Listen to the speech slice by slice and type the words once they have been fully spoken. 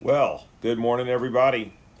Well, good morning,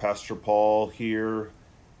 everybody. Pastor Paul here.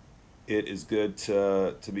 It is good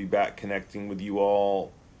to be back connecting with you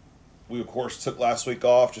all. We, of course, took last week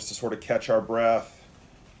off just to sort of catch our breath.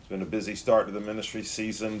 It's been a busy start to the ministry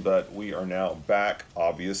season, but we are now back,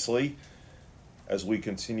 obviously, as we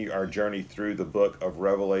continue our journey through the book of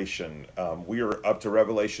Revelation. We are up to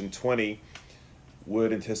Revelation 20.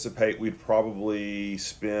 Would anticipate we'd probably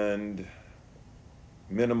spend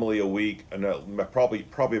minimally a week, and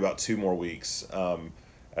probably about 2 more weeks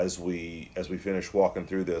as we finish walking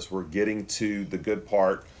through this. We're getting to the good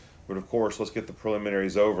part, but of course, let's get the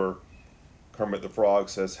preliminaries over. Kermit the Frog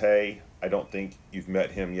says, "Hey, I don't think you've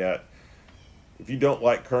met him yet." If you don't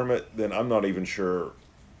like Kermit, then I'm not even sure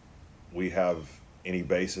we have any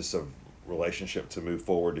basis of relationship to move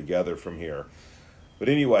forward together from here. But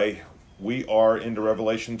anyway, we are into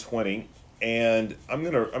Revelation 20, and I'm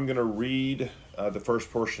gonna read the first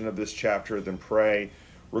portion of this chapter, then pray.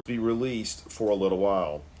 We'll be released for a little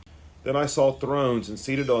while. Then I saw thrones, and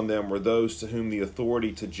seated on them were those to whom the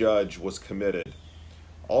authority to judge was committed.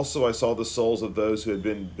 Also I saw the souls of those who had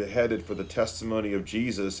been beheaded for the testimony of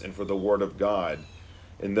Jesus and for the word of God,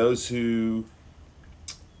 and those who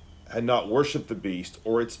had not worshipped the beast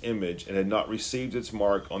or its image, and had not received its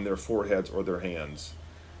mark on their foreheads or their hands.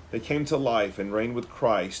 They came to life and reigned with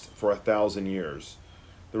Christ for 1,000 years.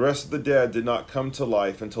 The rest of the dead did not come to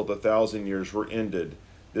life until the 1,000 years were ended.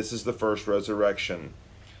 This is the first resurrection.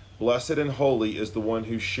 Blessed and holy is the one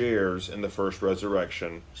who shares in the first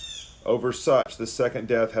resurrection. Over such the second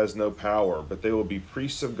death has no power, but they will be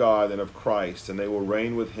priests of God and of Christ, and they will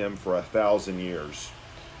reign with him for 1,000 years.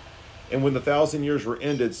 And when the 1,000 years were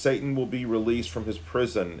ended, Satan will be released from his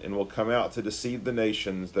prison and will come out to deceive the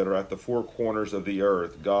nations that are at the four corners of the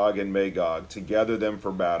earth, Gog and Magog, to gather them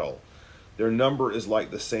for battle. Their number is like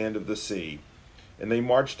the sand of the sea. And they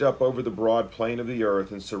marched up over the broad plain of the earth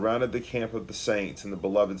and surrounded the camp of the saints in the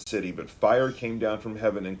beloved city. But fire came down from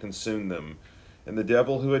heaven and consumed them. And the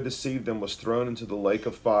devil who had deceived them was thrown into the lake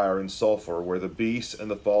of fire and sulfur, where the beast and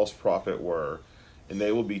the false prophet were. And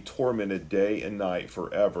they will be tormented day and night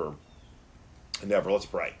forever and ever. Let's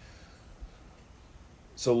pray.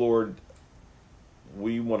 So, Lord,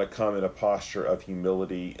 we want to come in a posture of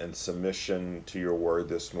humility and submission to your word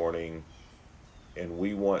this morning. And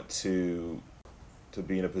we want to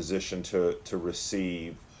be in a position to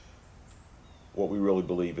receive what we really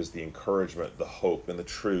believe is the encouragement, the hope, and the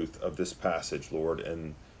truth of this passage, Lord.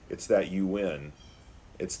 And it's that you win.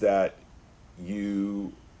 It's that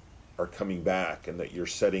you are coming back and that you're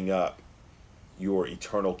setting up your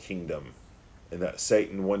eternal kingdom, and that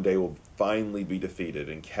Satan one day will finally be defeated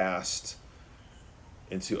and cast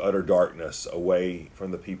into utter darkness away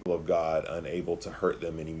from the people of God, unable to hurt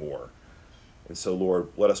them anymore. And so, Lord,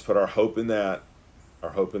 let us put our hope in that,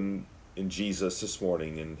 our hope in Jesus this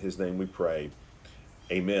morning. In his name we pray.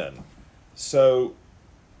 Amen. So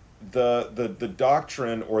the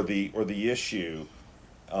doctrine or the issue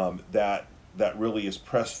that really is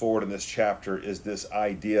pressed forward in this chapter is this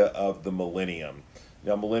idea of the millennium.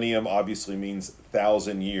 Now, millennium obviously means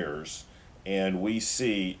 1,000 years, and we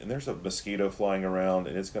see, and there's a mosquito flying around,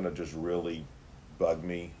 and it's going to just really bug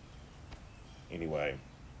me. Anyway,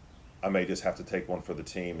 I may just have to take one for the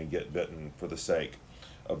team and get bitten for the sake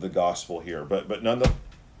of the gospel here. But none the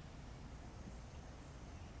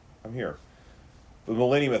I'm here. The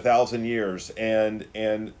millennium, 1,000 years, and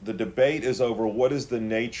the debate is over what is the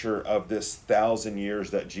nature of this 1,000 years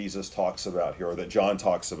that Jesus talks about here, or that John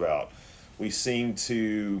talks about. We seems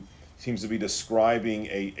to be describing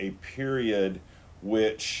a period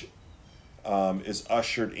which is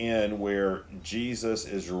ushered in where Jesus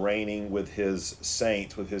is reigning with his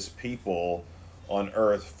saints, with his people on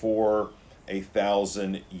earth for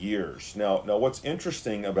 1,000 years. Now, what's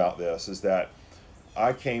interesting about this is that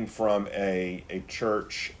I came from a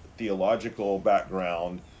church theological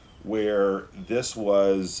background where this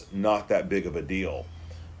was not that big of a deal.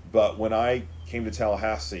 But when I came to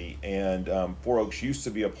Tallahassee, and Four Oaks used to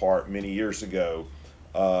be a part many years ago,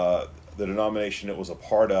 the denomination it was a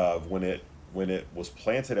part of, when it was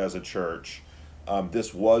planted as a church,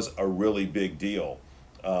 this was a really big deal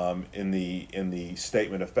in the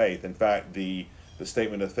statement of faith. In fact, the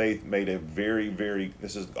statement of faith made a very,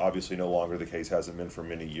 this is obviously no longer the case, hasn't been for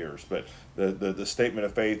many years, but the statement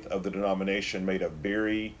of faith of the denomination made a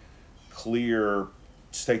very clear,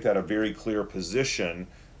 staked out a very clear position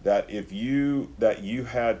that you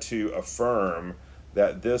had to affirm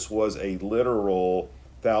that this was a literal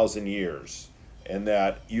 1,000 years, and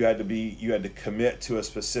that you had to commit to a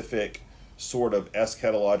specific sort of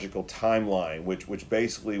eschatological timeline, which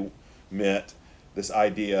basically meant this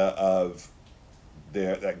idea of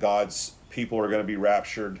that God's people are going to be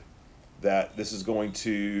raptured, that this is going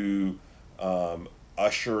to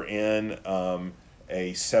usher in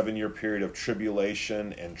a 7-year period of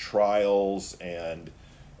tribulation and trials and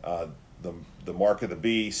the mark of the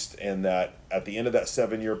beast, and that at the end of that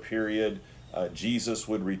 7-year period, Jesus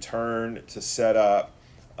would return to set up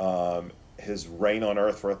his reign on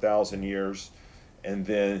earth for 1,000 years, and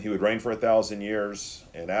then he would reign for 1,000 years,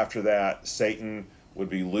 and after that, Satan would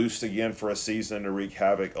be loosed again for a season to wreak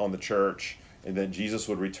havoc on the church, and then Jesus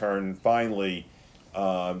would return finally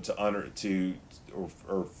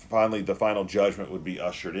finally the final judgment would be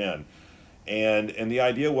ushered in. And the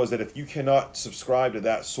idea was that if you cannot subscribe to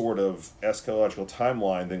that sort of eschatological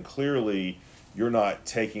timeline, then clearly you're not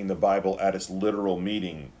taking the Bible at its literal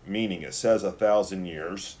meaning. It says 1,000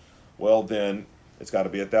 years. Well, then it's got to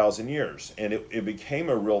be 1,000 years. And it became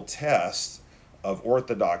a real test of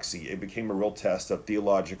orthodoxy. It became a real test of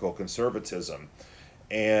theological conservatism.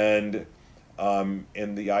 And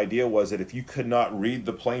the idea was that if you could not read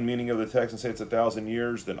the plain meaning of the text and say it's 1,000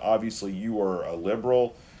 years, then obviously you are a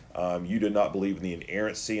liberal. You did not believe in the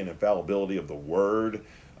inerrancy and infallibility of the word,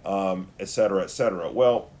 et cetera, et cetera.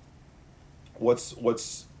 Well,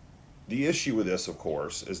 what's the issue with this, of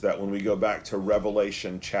course, is that when we go back to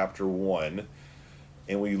Revelation chapter 1,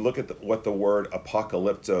 and we look at what the word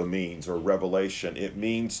apocalypto means, or revelation, it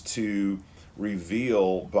means to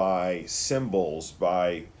reveal by symbols,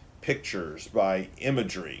 by pictures, by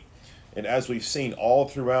imagery. And as we've seen all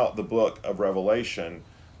throughout the book of Revelation,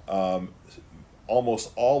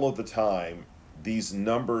 almost all of the time, these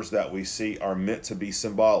numbers that we see are meant to be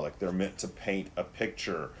symbolic. They're meant to paint a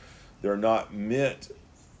picture. They're not meant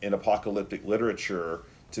in apocalyptic literature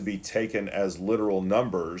to be taken as literal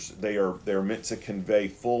numbers. They're meant to convey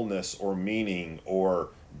fullness or meaning or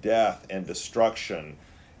death and destruction.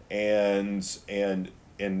 And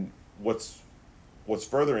what's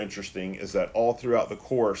further interesting is that all throughout the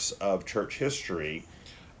course of church history,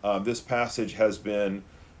 this passage has been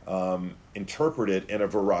interpreted in a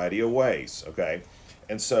variety of ways. Okay,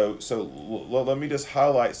 and so let me just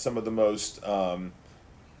highlight some of the most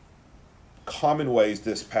common ways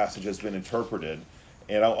this passage has been interpreted.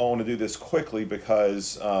 And I want to do this quickly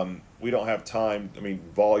because we don't have time. I mean,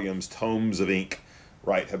 volumes, tomes of ink,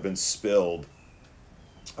 right, have been spilled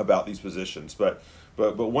about these positions. But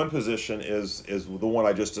one position is the one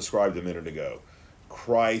I just described a minute ago.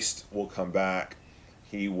 Christ will come back.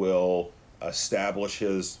 He will establish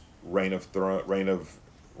his reign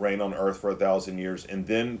on earth for 1,000 years, and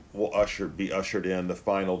then will be ushered in the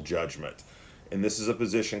final judgment. And this is a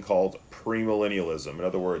position called premillennialism. In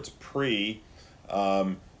other words,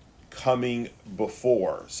 coming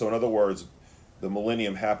before. So in other words, the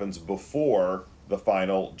millennium happens before the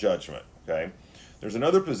final judgment. Okay. There's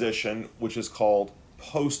another position which is called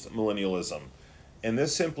postmillennialism, and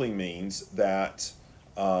this simply means that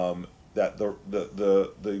that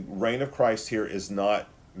the reign of Christ here is not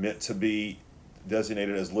meant to be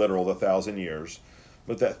designated as literal, the 1,000 years,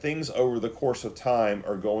 but that things over the course of time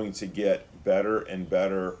are going to get better and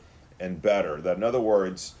better and better. That, in other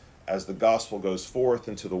words, as the gospel goes forth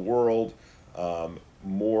into the world,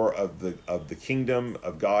 more of the kingdom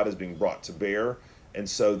of God is being brought to bear, and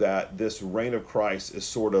so that this reign of Christ is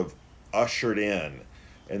sort of ushered in,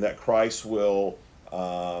 and that Christ will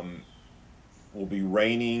be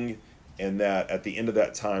reigning, and that at the end of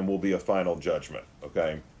that time will be a final judgment.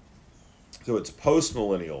 Okay, so it's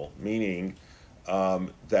postmillennial, meaning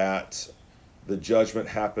that the judgment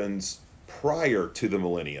happens prior to the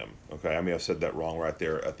millennium. Okay, I mean, I've said that wrong right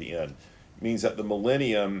there at the end. It means that the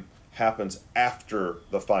millennium happens after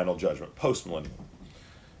the final judgment, postmillennial.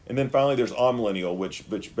 And then finally there's amillennial,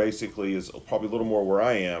 which basically is probably a little more where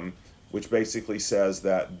I am, which basically says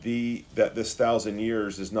that this 1,000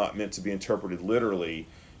 years is not meant to be interpreted literally.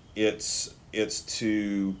 It's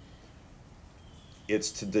to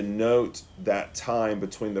denote that time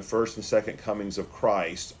between the first and second comings of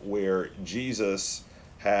Christ, where Jesus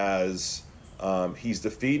has he's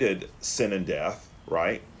defeated sin and death,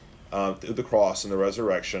 right, through the cross and the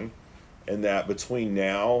resurrection, and that between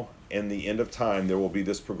now and the end of time there will be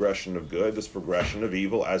this progression of good, this progression of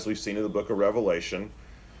evil, as we've seen in the book of Revelation,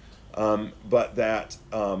 but that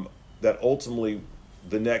ultimately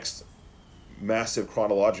the next massive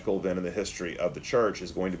chronological event in the history of the church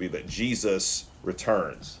is going to be that Jesus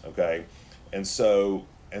returns. Okay, and so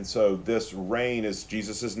this reign is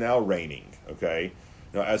Jesus is now reigning. Okay,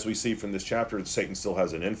 now as we see from this chapter, Satan still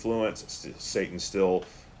has an influence. Satan still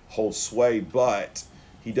holds sway, but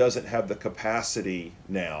he doesn't have the capacity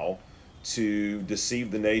now to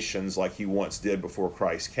deceive the nations like he once did before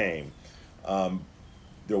Christ came.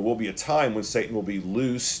 there will be a time when Satan will be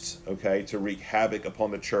loosed, okay, to wreak havoc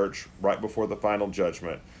upon the church right before the final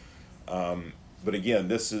judgment. But again,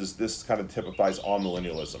 this kind of typifies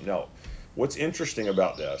amillennialism. Now, what's interesting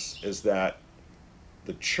about this is that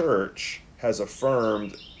the church has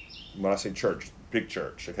affirmed, when I say church, big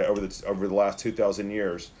church, okay, over the last 2,000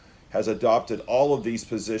 years, has adopted all of these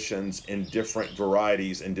positions in different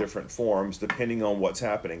varieties and different forms depending on what's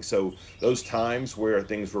happening. So those times where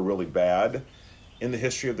things were really bad in the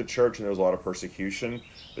history of the church and there was a lot of persecution,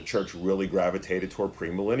 the church really gravitated toward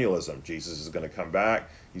premillennialism. Jesus is going to come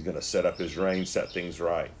back. He's going to set up his reign, set things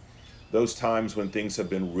right. Those times when things have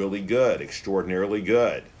been really good, extraordinarily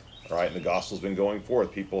good, right, and the gospel's been going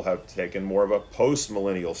forth, people have taken more of a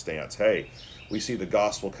post-millennial stance. Hey, we see the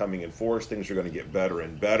gospel coming in force. Things are going to get better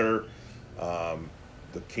and better.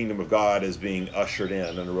 The kingdom of God is being ushered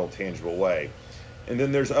in a real tangible way. And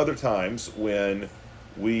then there's other times when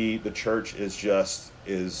the church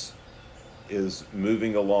is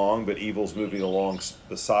moving along, but evil's moving along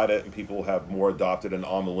beside it, and people have more adopted an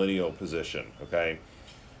amillennial position. Okay,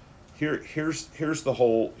 here's the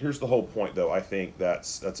whole point, though. I think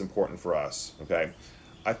that's important for us. Okay,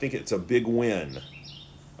 I think it's a big win,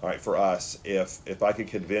 all right, for us if I could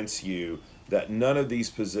convince you that none of these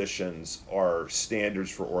positions are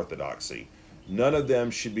standards for orthodoxy. None of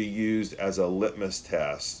them should be used as a litmus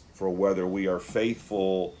test for whether we are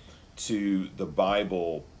faithful to the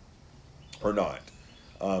Bible or not.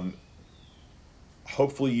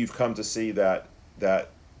 Hopefully you've come to see that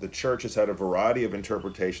the church has had a variety of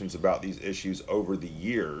interpretations about these issues over the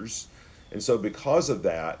years. And so because of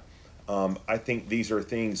that, I think these are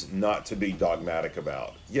things not to be dogmatic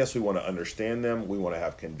about. Yes, we want to understand them. We want to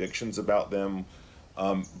have convictions about them.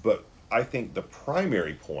 But I think the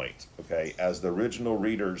primary point, okay, as the original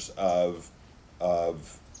readers of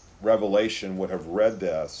Revelation would have read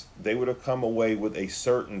this, they would have come away with a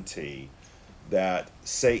certainty that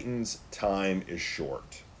Satan's time is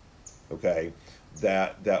short, okay?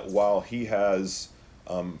 That while he has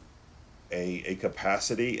a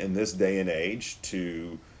capacity in this day and age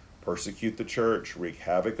to persecute the church, wreak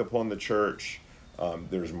havoc upon the church,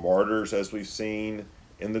 there's martyrs, as we've seen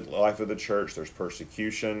in the life of the church, there's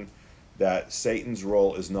persecution, that Satan's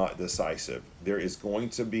role is not decisive. There is going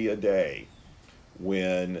to be a day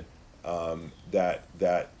when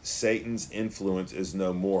that Satan's influence is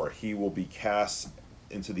no more. He will be cast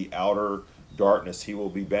into the outer darkness. He will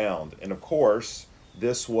be bound. And of course,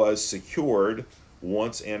 this was secured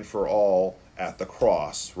once and for all at the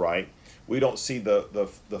cross, right? We don't see the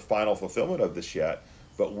final fulfillment of this yet,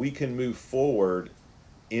 but we can move forward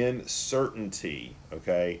in certainty,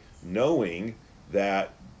 okay, knowing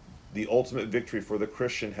that the ultimate victory for the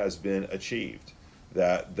Christian has been achieved,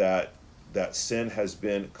 that sin has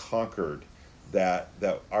been conquered, that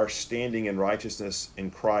our standing in righteousness in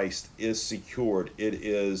Christ is secured. It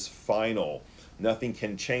is final. Nothing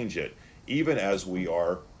can change it, even as we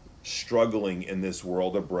are struggling in this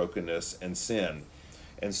world of brokenness and sin.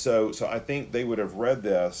 And so I think they would have read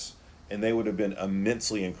this and they would have been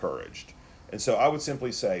immensely encouraged. And so I would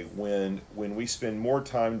simply say, when we spend more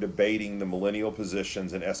time debating the millennial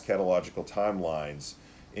positions and eschatological timelines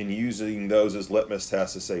and using those as litmus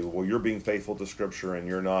tests to say, well, you're being faithful to Scripture and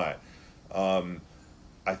you're not,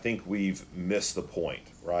 I think we've missed the point,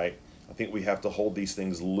 right? I think we have to hold these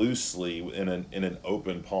things loosely in an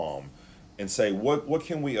open palm and say, what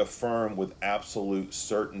can we affirm with absolute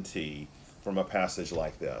certainty from a passage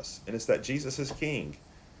like this? And it's that Jesus is King.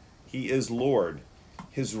 He is Lord.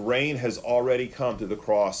 His reign has already come through the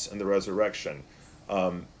cross and the resurrection.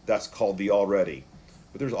 That's called the already.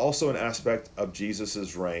 But there's also an aspect of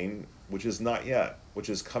Jesus's reign which is not yet, which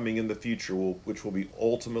is coming in the future, which will be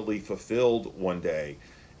ultimately fulfilled one day.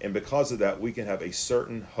 And because of that, we can have a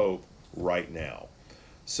certain hope right now.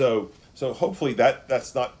 So hopefully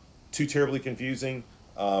that's not too terribly confusing.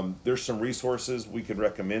 There's some resources we could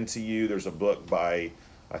recommend to you. There's a book I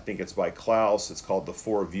think it's by Klaus. It's called The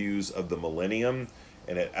Four Views of the Millennium.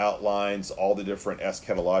 And it outlines all the different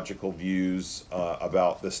eschatological views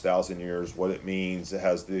about this 1,000 years, what it means. It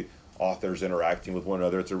has the authors interacting with one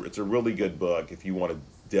another. It's a really good book if you want to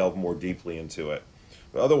delve more deeply into it.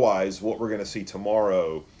 But otherwise, what we're going to see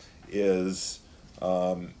tomorrow is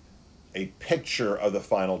a picture of the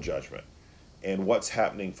final judgment and what's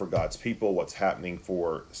happening for God's people, what's happening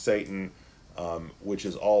for Satan, which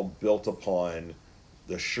is all built upon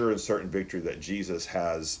the sure and certain victory that Jesus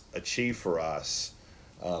has achieved for us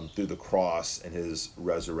through the cross and his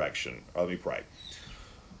resurrection. Let me pray.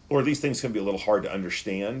 Lord, these things can be a little hard to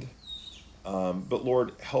understand, but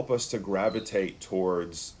Lord, help us to gravitate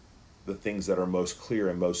towards the things that are most clear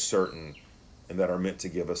and most certain and that are meant to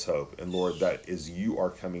give us hope. And Lord, that is you are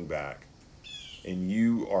coming back. And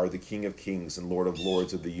you are the King of Kings and Lord of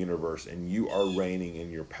Lords of the universe. And you are reigning in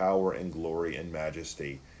your power and glory and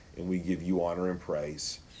majesty. And we give you honor and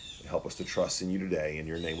praise. And help us to trust in you today. In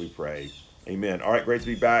your name we pray. Amen. All right, great to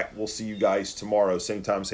be back. We'll see you guys tomorrow, same time, same